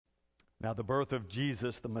Now, the birth of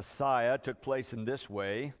Jesus, the Messiah, took place in this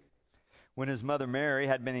way. When his mother Mary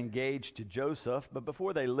had been engaged to Joseph, but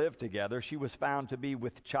before they lived together, she was found to be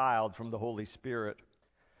with child from the Holy Spirit.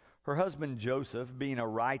 Her husband Joseph, being a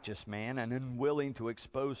righteous man and unwilling to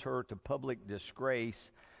expose her to public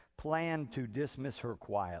disgrace, planned to dismiss her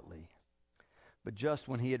quietly. But just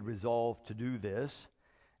when he had resolved to do this,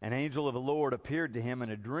 an angel of the Lord appeared to him in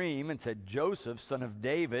a dream and said, "Joseph, son of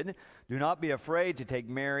David, do not be afraid to take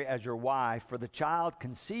Mary as your wife, for the child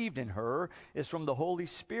conceived in her is from the Holy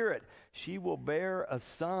Spirit. She will bear a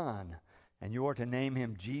son, and you are to name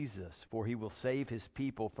him Jesus, for he will save his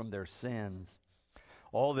people from their sins."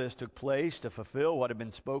 All this took place to fulfill what had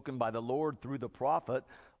been spoken by the Lord through the prophet.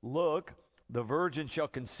 "Look, the virgin shall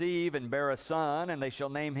conceive and bear a son, and they shall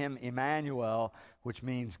name him Emmanuel," which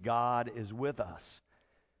means God is with us.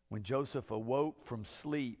 When Joseph awoke from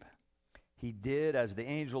sleep, he did as the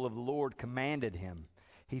angel of the Lord commanded him.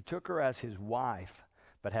 He took her as his wife,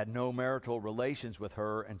 but had no marital relations with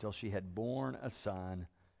her until she had borne a son,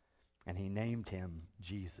 and he named him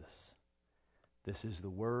Jesus. This is the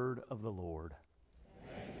word of the Lord.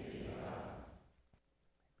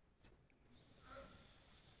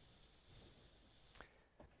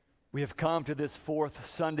 We have come to this fourth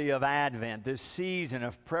Sunday of Advent, this season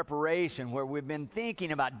of preparation where we've been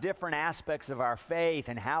thinking about different aspects of our faith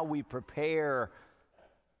and how we prepare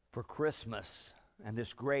for Christmas and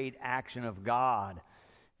this great action of God.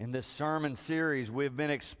 In this sermon series, we've been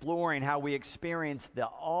exploring how we experience the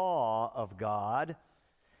awe of God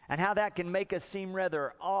and how that can make us seem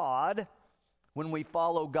rather odd when we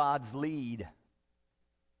follow God's lead.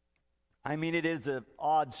 I mean, it is an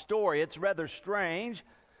odd story. It's rather strange.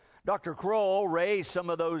 Dr. Kroll raised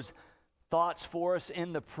some of those thoughts for us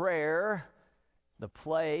in the prayer, the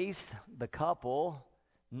place, the couple.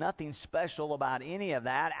 Nothing special about any of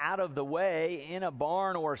that. Out of the way, in a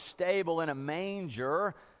barn or stable, in a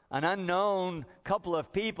manger, an unknown couple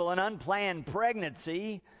of people, an unplanned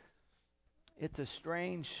pregnancy. It's a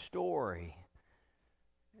strange story.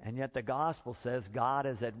 And yet the gospel says God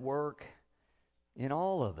is at work in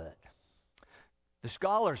all of it. The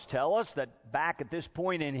scholars tell us that back at this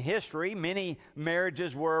point in history, many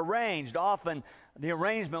marriages were arranged. Often the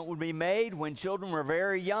arrangement would be made when children were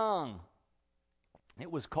very young.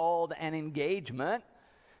 It was called an engagement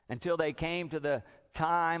until they came to the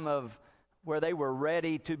time of where they were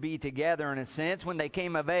ready to be together in a sense. When they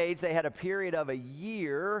came of age, they had a period of a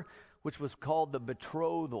year, which was called the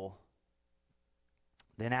betrothal.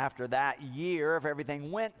 Then after that year, if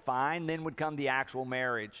everything went fine, then would come the actual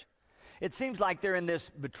marriage. It seems like they're in this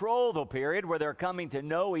betrothal period where they're coming to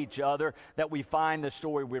know each other that we find the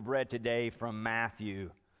story we've read today from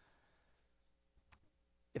Matthew.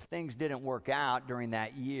 If things didn't work out during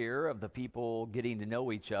that year of the people getting to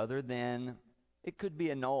know each other, then it could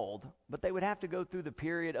be annulled. But they would have to go through the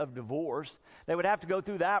period of divorce. They would have to go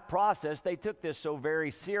through that process. They took this so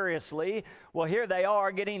very seriously. Well, here they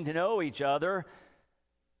are getting to know each other.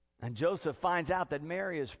 And Joseph finds out that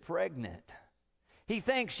Mary is pregnant. He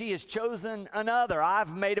thinks she has chosen another. I've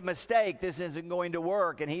made a mistake. This isn't going to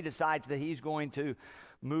work. And he decides that he's going to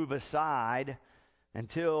move aside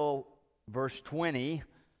until verse 20.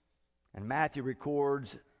 And Matthew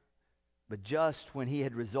records, "But just when he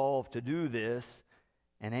had resolved to do this,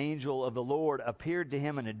 an angel of the Lord appeared to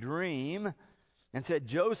him in a dream and said,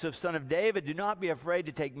 'Joseph, son of David, do not be afraid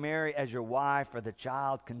to take Mary as your wife, for the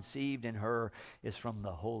child conceived in her is from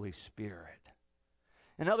the Holy Spirit.'"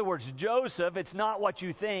 In other words, Joseph, it's not what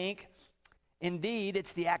you think. Indeed,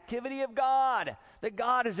 it's the activity of God, that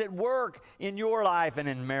God is at work in your life and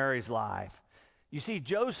in Mary's life. You see,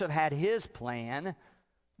 Joseph had his plan,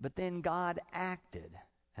 but then God acted,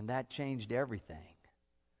 and that changed everything.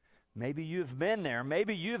 Maybe you've been there.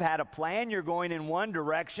 Maybe you've had a plan. You're going in one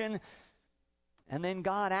direction, and then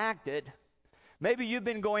God acted. Maybe you've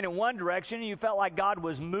been going in one direction and you felt like God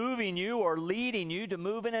was moving you or leading you to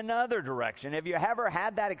move in another direction. Have you ever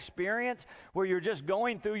had that experience where you're just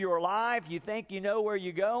going through your life, you think you know where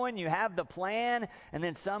you're going, you have the plan, and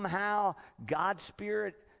then somehow God's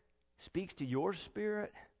Spirit speaks to your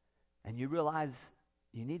spirit and you realize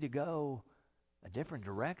you need to go a different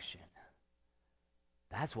direction?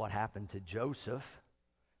 That's what happened to Joseph.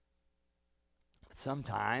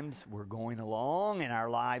 Sometimes we're going along in our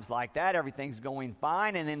lives like that. Everything's going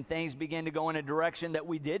fine, and then things begin to go in a direction that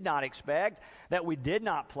we did not expect, that we did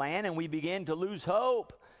not plan, and we begin to lose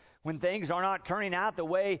hope. When things are not turning out the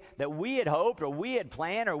way that we had hoped or we had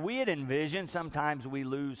planned or we had envisioned, sometimes we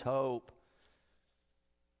lose hope.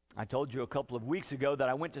 I told you a couple of weeks ago that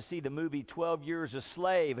I went to see the movie 12 Years a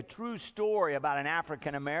Slave, a true story about an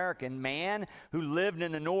African-American man who lived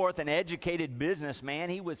in the North, an educated businessman.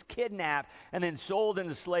 He was kidnapped and then sold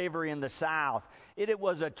into slavery in the South. It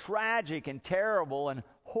was a tragic and terrible and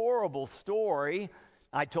horrible story.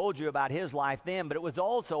 I told you about his life then, but it was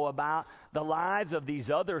also about the lives of these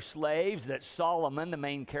other slaves that Solomon, the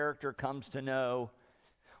main character, comes to know.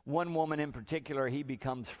 One woman in particular he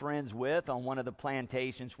becomes friends with on one of the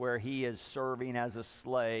plantations where he is serving as a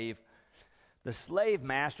slave. The slave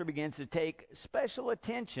master begins to take special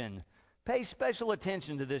attention, pay special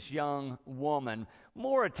attention to this young woman,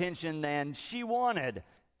 more attention than she wanted,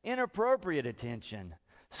 inappropriate attention.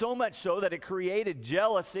 So much so that it created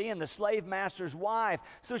jealousy in the slave master's wife.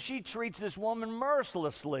 So she treats this woman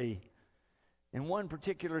mercilessly. In one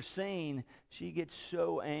particular scene, she gets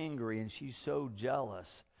so angry and she's so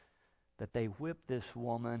jealous that they whip this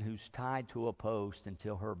woman who's tied to a post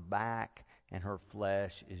until her back and her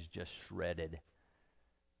flesh is just shredded.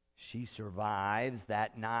 She survives.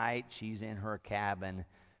 That night, she's in her cabin.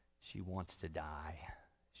 She wants to die.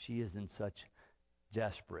 She is in such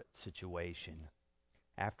desperate situation.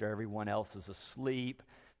 After everyone else is asleep,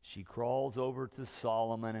 she crawls over to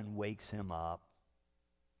Solomon and wakes him up.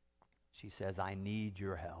 She says, "I need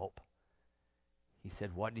your help." He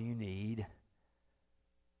said, "What do you need?"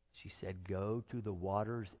 She said, "Go to the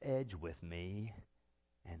water's edge with me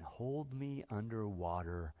and hold me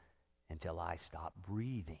underwater until I stop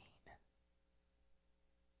breathing."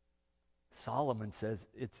 Solomon says,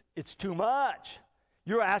 It's too much.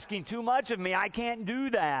 You're asking too much of me. I can't do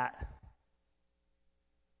that."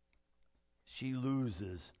 She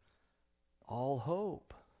loses all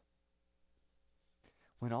hope.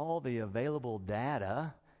 When all the available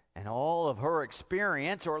data and all of her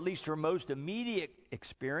experience, or at least her most immediate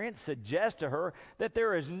experience, suggest to her that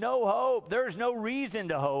there is no hope, there's no reason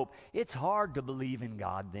to hope, it's hard to believe in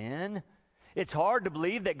God then. It's hard to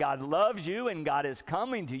believe that God loves you and God is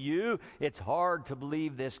coming to you. It's hard to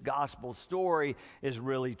believe this gospel story is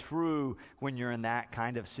really true when you're in that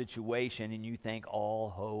kind of situation and you think all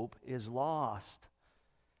hope is lost.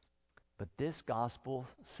 But this gospel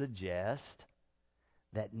suggests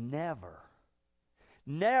that never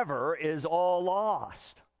is all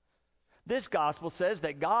lost. This gospel says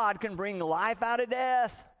that God can bring life out of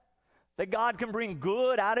death, that God can bring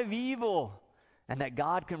good out of evil, and that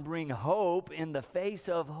God can bring hope in the face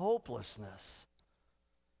of hopelessness.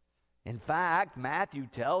 In fact, Matthew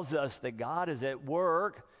tells us that God is at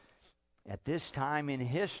work at this time in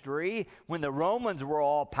history when the Romans were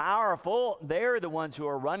all powerful. They're the ones who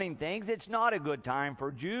are running things. It's not a good time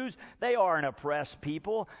for Jews. They are an oppressed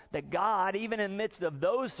people. That God, even in the midst of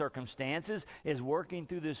those circumstances, is working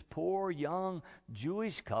through this poor young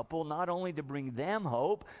Jewish couple, not only to bring them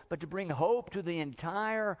hope, but to bring hope to the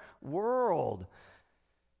entire world.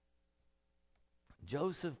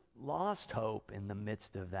 Joseph lost hope in the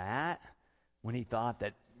midst of that when he thought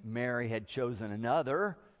that Mary had chosen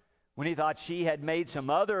another, when he thought she had made some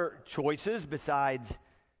other choices besides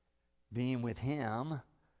being with him.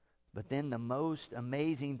 But then the most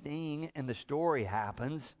amazing thing in the story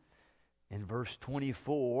happens. In verse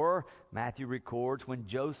 24, Matthew records, when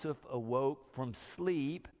Joseph awoke from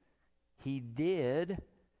sleep, he did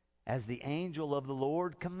as the angel of the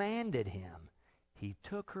Lord commanded him. He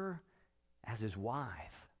took her as his wife.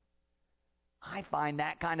 I find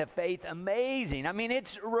that kind of faith amazing. I mean,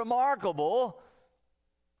 it's remarkable.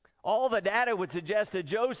 All the data would suggest to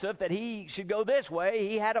Joseph that he should go this way.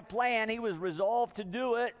 He had a plan. He was resolved to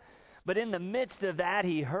do it. But in the midst of that,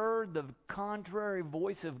 he heard the contrary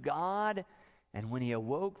voice of God. And when he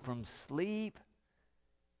awoke from sleep,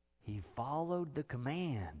 he followed the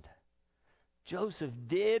command. Joseph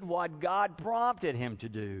did what God prompted him to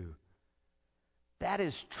do. That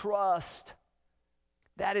is trust.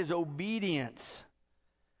 That is obedience.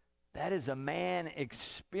 That is a man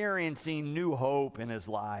experiencing new hope in his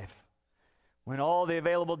life. When all the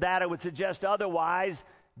available data would suggest otherwise,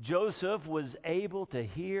 Joseph was able to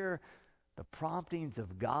hear the promptings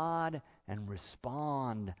of God and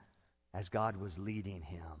respond as God was leading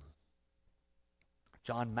him.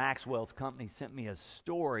 John Maxwell's company sent me a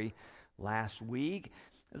story last week.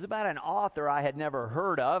 It was about an author I had never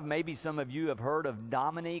heard of. Maybe some of you have heard of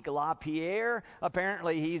Dominique Lapierre.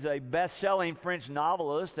 Apparently he's a best-selling French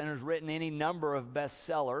novelist and has written any number of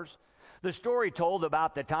bestsellers. The story told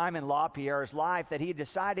about the time in LaPierre's life that he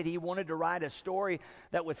decided he wanted to write a story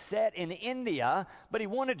that was set in India, but he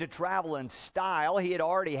wanted to travel in style. He had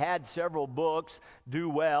already had several books do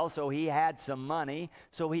well, so he had some money.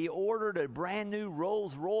 So he ordered a brand new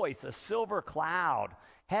Rolls Royce, a Silver Cloud,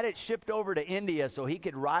 had it shipped over to India so he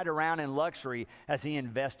could ride around in luxury as he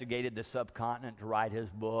investigated the subcontinent to write his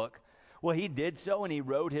book. Well, he did so, and he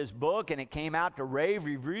wrote his book, and it came out to rave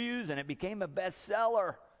reviews, and it became a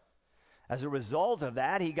bestseller. As a result of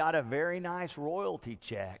that, he got a very nice royalty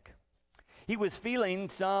check. He was feeling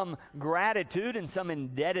some gratitude and some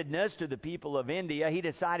indebtedness to the people of India. He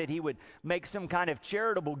decided he would make some kind of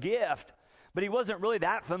charitable gift. But he wasn't really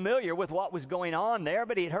that familiar with what was going on there,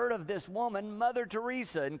 but he'd heard of this woman, Mother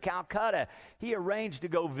Teresa in Calcutta. He arranged to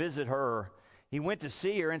go visit her. He went to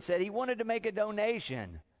see her and said he wanted to make a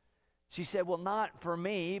donation. She said, well, not for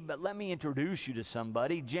me, but let me introduce you to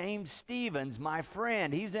somebody. James Stevens, my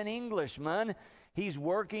friend. He's an Englishman. He's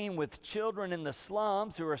working with children in the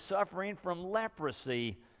slums who are suffering from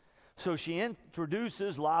leprosy. So she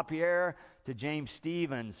introduces LaPierre to James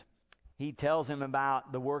Stevens. He tells him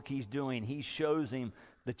about the work he's doing. He shows him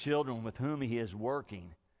the children with whom he is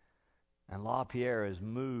working. And LaPierre is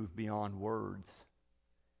moved beyond words.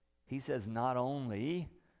 He says, not only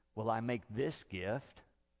will I make this gift,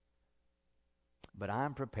 but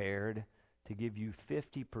I'm prepared to give you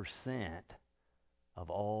 50% of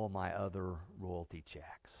all my other royalty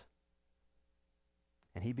checks.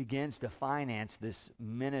 And he begins to finance this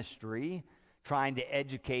ministry, trying to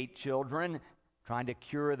educate children, trying to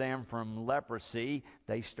cure them from leprosy.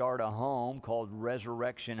 They start a home called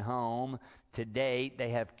Resurrection Home. To date, they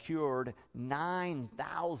have cured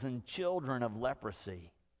 9,000 children of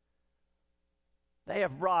leprosy. They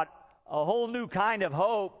have brought a whole new kind of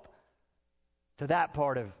hope to that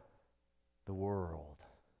part of the world.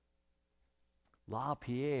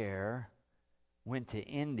 LaPierre went to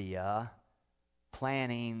India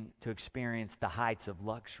planning to experience the heights of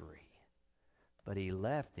luxury, but he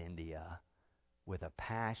left India with a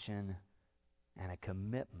passion and a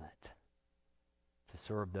commitment to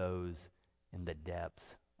serve those in the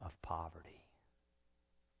depths of poverty.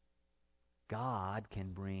 God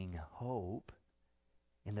can bring hope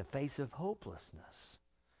in the face of hopelessness.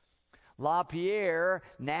 LaPierre,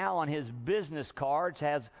 now on his business cards,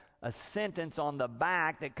 has a sentence on the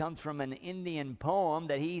back that comes from an Indian poem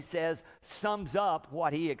that he says sums up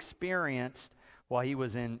what he experienced while he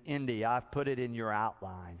was in India. I've put it in your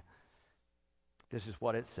outline. This is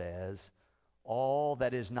what it says. All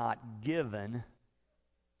that is not given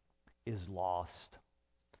is lost.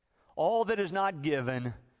 All that is not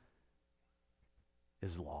given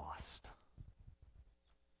is lost.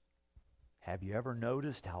 Have you ever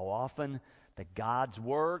noticed how often that God's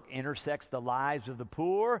work intersects the lives of the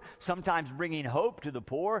poor, sometimes bringing hope to the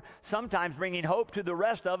poor, sometimes bringing hope to the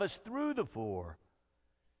rest of us through the poor?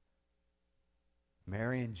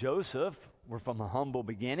 Mary and Joseph were from humble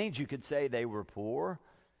beginnings. You could say they were poor.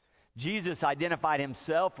 Jesus identified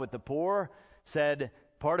himself with the poor, said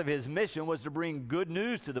part of his mission was to bring good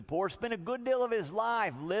news to the poor, spent a good deal of his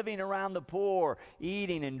life living around the poor,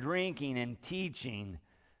 eating and drinking and teaching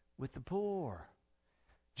with the poor.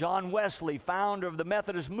 John Wesley, founder of the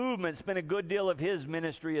Methodist movement, spent a good deal of his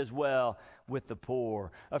ministry as well with the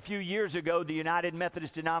poor. A few years ago, the United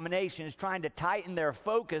Methodist denomination is trying to tighten their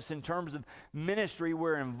focus in terms of ministry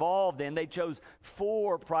we're involved in. They chose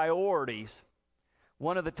 4 priorities.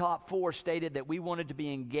 One of the top 4 stated that we wanted to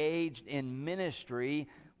be engaged in ministry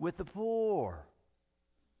with the poor.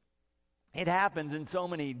 It happens in so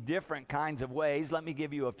many different kinds of ways. Let me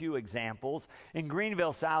give you a few examples. In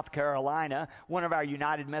Greenville, South Carolina, one of our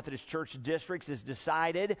United Methodist Church districts has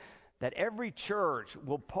decided that every church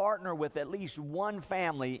will partner with at least one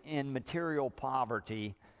family in material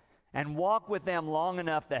poverty and walk with them long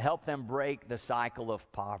enough to help them break the cycle of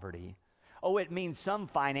poverty. Oh, it means some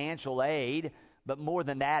financial aid, but more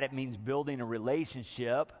than that, it means building a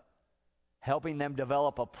relationship, helping them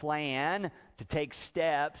develop a plan to take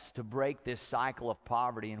steps to break this cycle of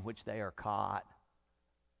poverty in which they are caught.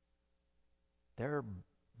 They're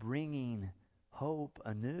bringing hope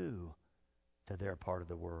anew to their part of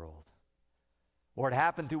the world. Or it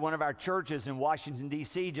happened through one of our churches in Washington,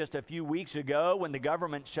 D.C. just a few weeks ago when the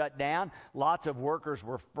government shut down. Lots of workers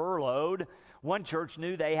were furloughed. One church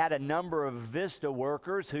knew they had a number of VISTA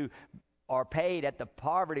workers who are paid at the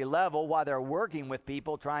poverty level while they're working with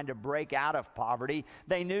people trying to break out of poverty.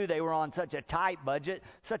 They knew they were on such a tight budget,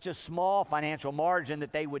 such a small financial margin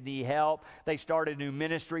that they would need help. They started a new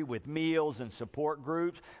ministry with meals and support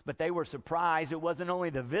groups, but they were surprised it wasn't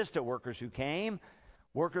only the VISTA workers who came,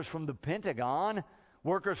 workers from the Pentagon,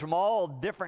 workers from all different